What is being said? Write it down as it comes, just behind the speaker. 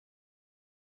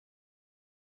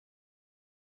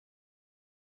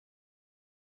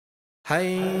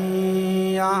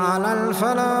حي على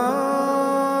الفلاح.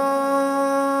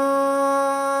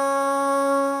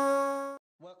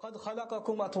 وَقَدْ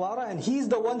خَلَقَكُمْ أَطْوَارًا, and He's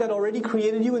the one that already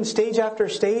created you in stage after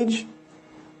stage.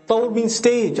 Tawr means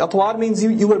stage, Atwar means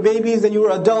you were babies, then you were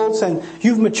adults, and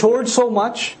you've matured so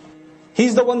much.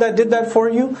 He's the one that did that for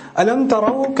you. أَلَمْ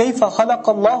تَرَوْا كَيْفَ خَلَقَ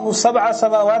اللَّهُ سَبْعَ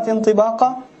سَمَاوَاتٍ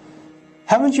طِبَاقًا.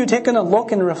 Haven't you taken a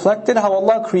look and reflected how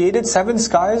Allah created 7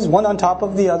 skies, one on top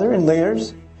of the other in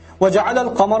layers?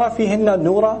 وَجَعَلَ الْقَمَرَ فِيهِنَّ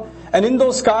نُورًا, and in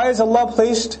those skies Allah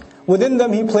placed, within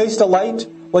them He placed a light.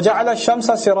 وَجَعَلَ الشَّمْسَ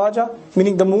سِرَاجًا,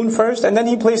 meaning the moon first, and then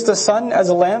He placed the sun as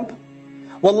a lamp.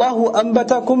 وَاللَّهُ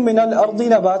أَنْبَتَكُم مِّنَ الْأَرْضِ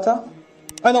نَبَاتًا,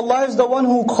 and Allah is the one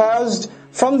who caused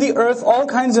from the earth all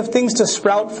kinds of things to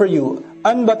sprout for you.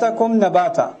 أَنْبَتَكُم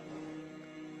نَبَاتًا,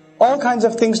 all kinds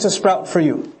of things to sprout for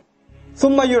you.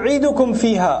 ثُمَّ يُعِيدُكُمْ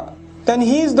فِيهَا, then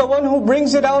He's the one who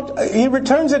brings it out, He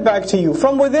returns it back to you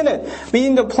from within it.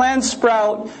 Meaning the plants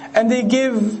sprout and they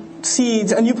give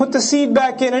seeds, and you put the seed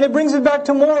back in and it brings it back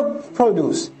to more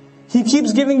produce. He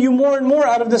keeps giving you more and more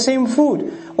out of the same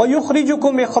food.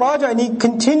 وَيُخْرِجُكُمْ إِخْرَاجًا, and He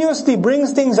continuously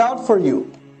brings things out for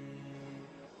you.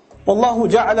 وَاللَّهُ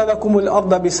جَعَلَ لَكُمُ الْأَرْضَ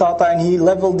بِسَاطًا, and He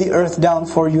leveled the earth down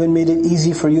for you and made it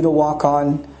easy for you to walk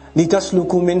on. لِتَسْلُكُوا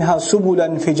مِنْهَا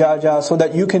سُبُلًا فِجَاجًا, so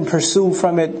that you can pursue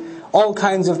from it all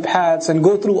kinds of paths and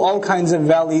go through all kinds of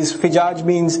valleys. Fijaj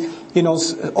means,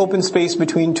 open space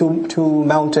between two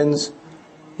mountains.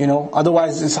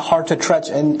 Otherwise it's hard to tread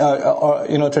and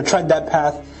to tread that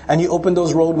path. And He opened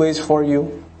those roadways for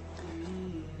you.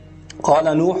 قَالَ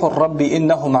نُوحُ الرَّبِّ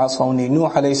إِنَّهُمْ عَصَوْنِي. Nuh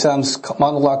alayhi salam's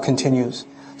monologue continues.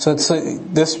 So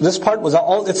this part was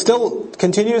all. It's still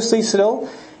continuously still.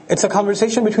 It's a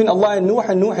conversation between Allah and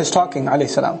Nuh is talking alayhi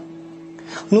salam.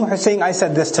 Nuh is saying, I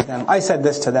said this to them, I said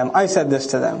this to them, I said this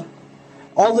to them.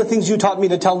 All the things you taught me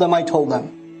to tell them, I told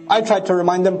them. I tried to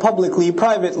remind them publicly,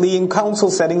 privately, in council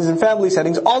settings, in family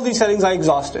settings. All these settings I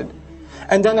exhausted.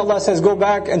 And then Allah says, go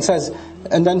back and says,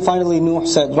 and then finally Nuh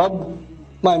said, Rabb,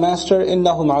 my master,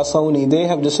 innahum asawni, they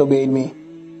have disobeyed me.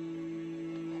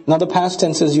 Now the past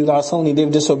tense is asawni,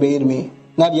 they've disobeyed me.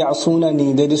 Not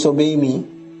ya'sunani, they disobey me.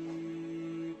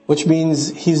 Which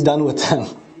means He's done with them.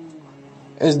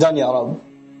 Is done, Ya Rabb.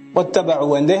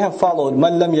 وَاتَّبَعُوا, and they have followed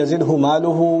مَنْ لَمْ يَزِدْهُ مَالُهُ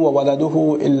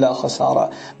وَوَلَدُهُ إِلَّا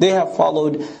خَسَارًا. They have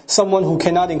followed someone who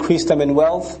cannot increase them in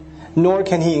wealth, nor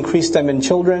can he increase them in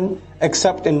children,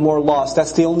 except in more loss.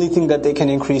 That's the only thing that they can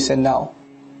increase in now.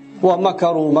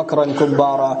 وَمَكَرُوا مَكْرًا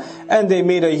كُبَّارًا, and they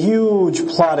made a huge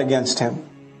plot against him.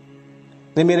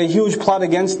 They made a huge plot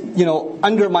against,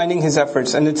 undermining his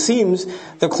efforts. And it seems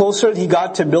the closer he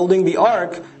got to building the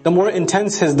ark, the more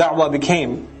intense his da'wah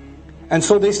became. And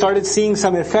so they started seeing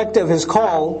some effect of his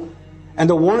call and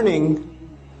the warning,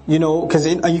 because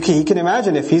he can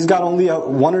imagine if he's got only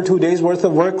 1 or 2 days worth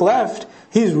of work left,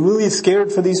 he's really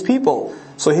scared for these people.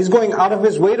 So he's going out of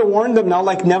his way to warn them now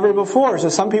like never before. So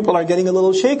some people are getting a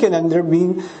little shaken and they're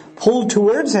being pulled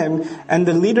towards him, and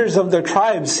the leaders of their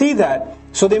tribes see that.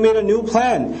 So they made a new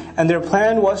plan, and their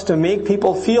plan was to make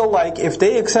people feel like if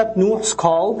they accept Nuh's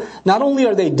call, not only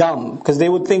are they dumb, because they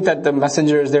would think that the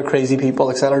messengers, they're crazy people,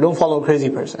 etc. Don't follow a crazy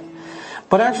person.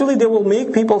 But actually they will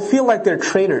make people feel like they're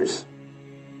traitors,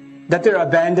 that they're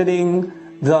abandoning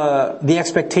the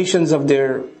expectations of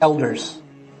their elders,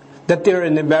 that they're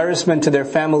an embarrassment to their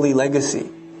family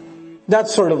legacy. That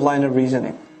sort of line of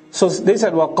reasoning. So they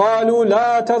said, وَقَالُوا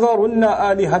لَا تَذَرُنَّ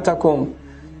آلِهَتَكُمْ,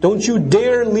 don't you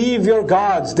dare leave your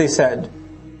gods, they said.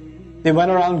 They went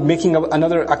around making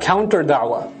a counter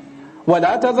da'wah.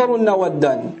 وَلَا تَذَرُنَّ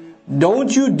وَدًّا,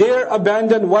 don't you dare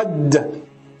abandon Wadd,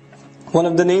 one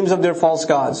of the names of their false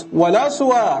gods. وَلَا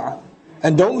سُوَاعًا,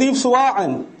 and don't leave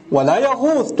Suwa'an. وَلَا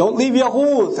يَغُوث, don't leave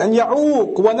Yaghuth, and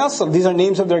Ya'uq, وَنَصr, these are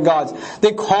names of their gods.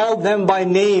 They called them by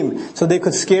name so they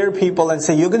could scare people and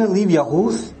say, you're going to leave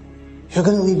Yaghuth? You're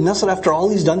going to leave Nasr after all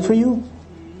he's done for you?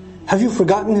 Have you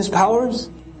forgotten his powers?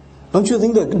 Don't you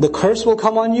think the curse will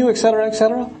come on you, etc.,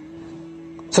 etc.?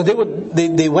 So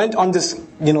they went on this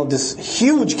this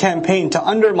huge campaign to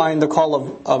undermine the call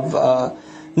of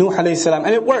Nuh alayhi salam,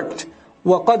 and it worked.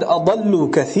 وَقَدْ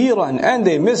أَضَلُّوا كَثِيرًا, and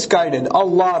they misguided a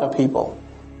lot of people.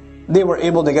 They were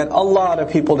able to get a lot of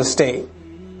people to stay.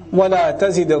 وَلَا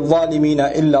تَزِدِ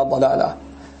الظَّالِمِينَ إِلَّا ضَلَالًا.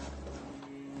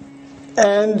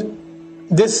 And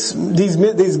these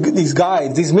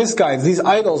guides, these misguides, these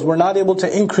idols were not able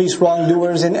to increase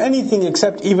wrongdoers in anything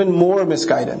except even more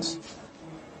misguidance.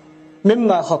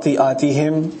 مِمَّا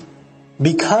خَطِئَاتِهِمْ,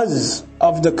 because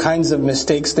of the kinds of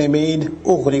mistakes they made,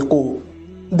 أُغْرِقُوا,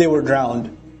 they were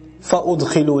drowned.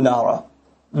 فَأُدْخِلُوا نَارًا,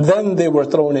 then they were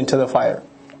thrown into the fire.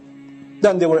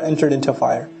 Then they were entered into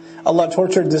fire. Allah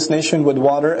tortured this nation with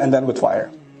water and then with fire.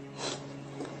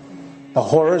 The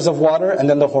horrors of water and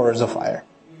then the horrors of fire.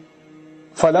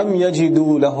 فَلَمْ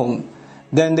يَجِدُوا لَهُمْ.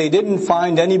 Then they didn't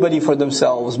find anybody for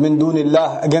themselves, مِن دُونِ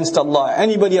اللَّهِ, against Allah,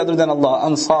 anybody other than Allah,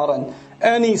 أَنصَارًا,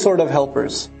 any sort of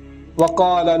helpers.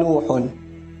 وَقَالَ نُوحٌ.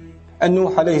 And Nuh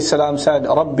alayhi salam said,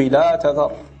 رَبِّ لَا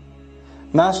تَذَرْ.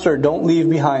 Master, don't leave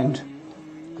behind.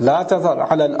 لَا تَذَرْ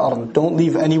عَلَى الْأَرْضِ. Don't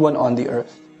leave anyone on the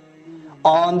earth.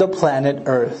 On the planet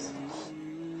earth.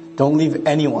 Don't leave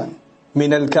anyone.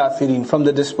 مِنَ الْكَافِرِينَ. From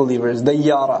the disbelievers.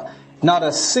 دَيَّارًا. Not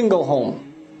a single home.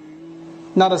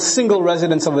 Not a single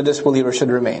residence of a disbeliever should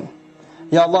remain.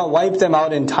 Ya Allah, wipe them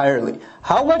out entirely.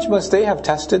 How much must they have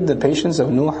tested the patience of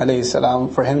Nuh alayhi salam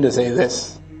for him to say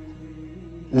this?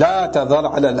 لا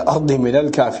تذر على الأرض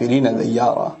من الكافرين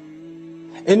ديارا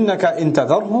إنك إن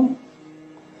تذرهم.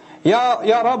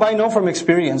 Ya Rab, I know from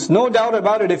experience, no doubt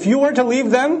about it, if you were to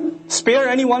leave them, spare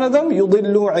any one of them,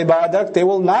 يُضِلُّوا عِبَادَكَ. They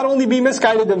will not only be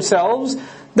misguided themselves,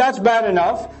 that's bad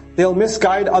enough, they'll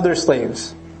misguide other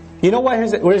slaves. You know where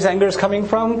his anger is coming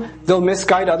from? They'll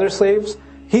misguide other slaves.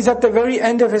 He's at the very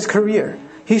end of his career.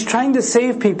 He's trying to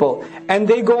save people, and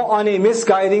they go on a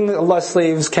misguiding Allah's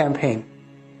slaves campaign.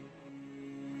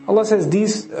 Allah says,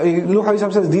 Nuh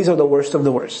says, these are the worst of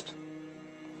the worst.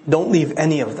 Don't leave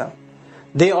any of them.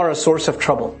 They are a source of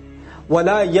trouble.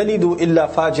 وَلَا يَلِدُ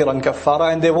إِلَّا فَاجِرًا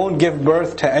كَفَّارًا. And they won't give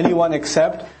birth to anyone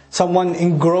except someone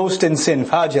engrossed in sin,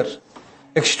 fajir,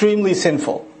 extremely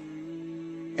sinful,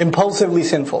 impulsively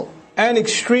sinful, and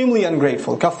extremely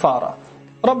ungrateful, kaffara.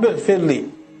 رَبِّ اغْفِرْ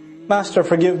لِي. Master,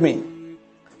 forgive me.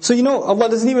 So Allah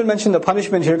doesn't even mention the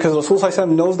punishment here because Rasulullah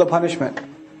knows the punishment.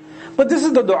 But this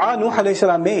is the dua Nuh alayhi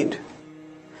salam made.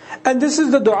 And this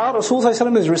is the dua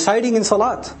Rasulullah is reciting in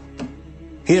salat.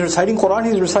 He's reciting Quran,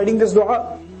 he's reciting this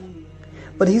dua.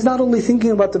 But he's not only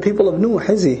thinking about the people of Nuh,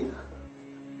 is he?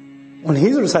 When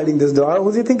he's reciting this dua,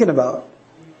 who's he thinking about?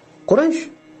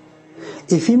 Quraysh.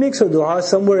 If he makes a dua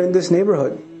somewhere in this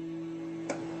neighborhood,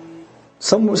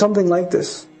 something like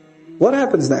this, what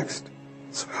happens next?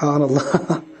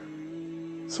 Subhanallah.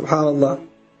 Subhanallah.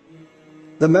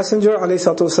 The Messenger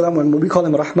ﷺ, when we call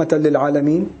him Rahmatan lil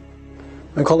Alameen,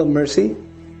 we call him mercy,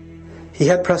 he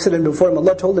had precedent before him.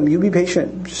 Allah told him, you be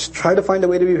patient. Just try to find a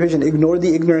way to be patient. Ignore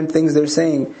the ignorant things they're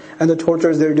saying, and the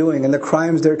tortures they're doing, and the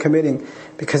crimes they're committing.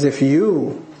 Because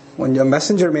when your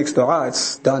messenger makes dua,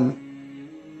 it's done.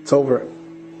 It's over.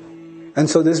 And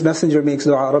so this messenger makes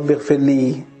dua, Rabbi ighfir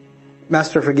li,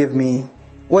 Master forgive me,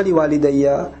 wali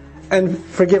walidayya, and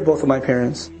forgive both of my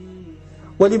parents.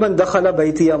 وَلِمَنْ دَخَلَ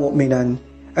بَيْتِيَ مُؤْمِنًا,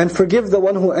 and forgive the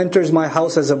one who enters my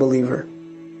house as a believer.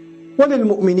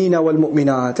 وَلِلْمُؤْمِنِينَ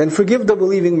وَالْمُؤْمِنَاتِ, and forgive the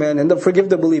believing men and forgive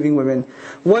the believing women.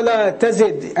 وَلَا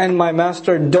تَزِدْ, and my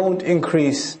Master, don't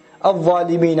increase.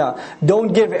 الظَّالِمِينَ,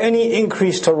 don't give any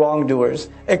increase to wrongdoers,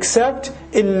 except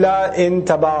إِلَّا إِن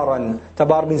تَبَارًا.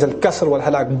 Tabar means al-kasr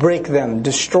wal-halak, break them,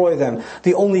 destroy them.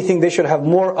 The only thing they should have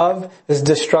more of is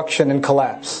destruction and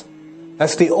collapse.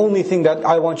 That's the only thing that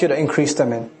I want you to increase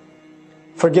them in.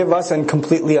 Forgive us and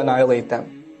completely annihilate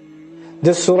them.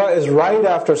 This surah is right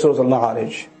after Surah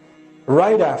Al-Ma'arij.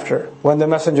 Right after, when the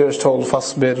messenger is told,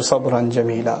 فَاصْبِرْ صَبْرًا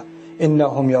جَمِيلًا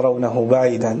إِنَّهُمْ يَرَوْنَهُ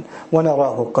بَعِيدًا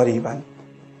وَنَرَاهُ قَرِيبًا.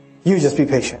 You just be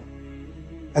patient.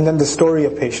 And then the story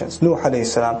of patience, Nuh alayhi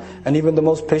salam, and even the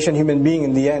most patient human being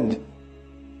in the end,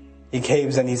 he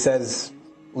caves and he says,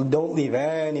 don't leave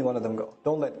any one of them go.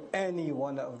 Don't let any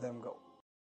one of them go.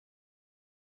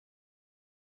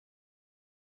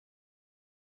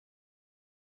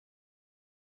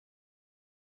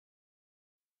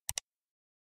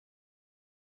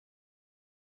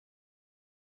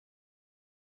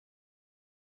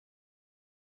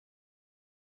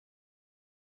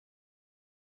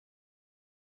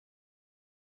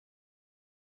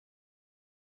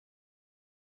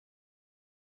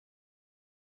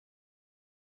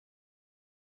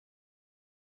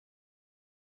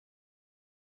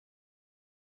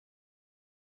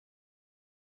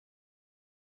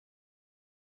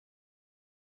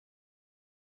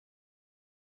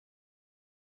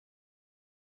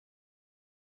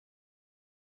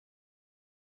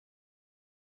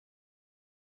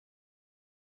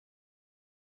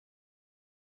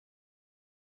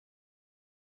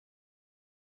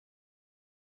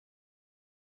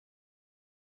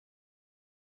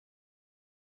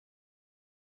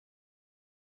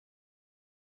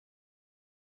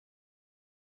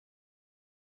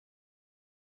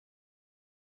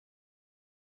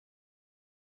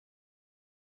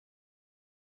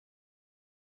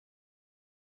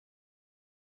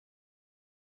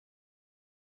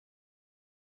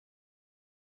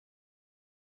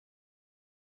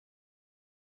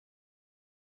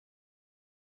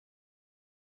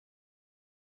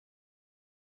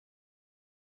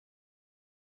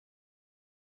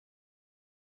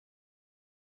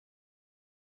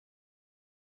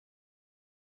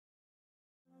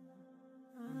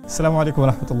 Assalamu alaikum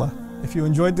wa rahmatullah. If you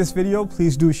enjoyed this video,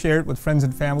 please do share it with friends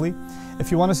and family. If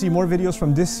you want to see more videos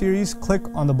from this series, click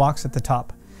on the box at the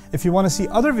top. If you want to see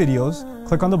other videos,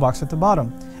 click on the box at the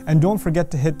bottom. And don't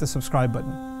forget to hit the subscribe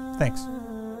button. Thanks.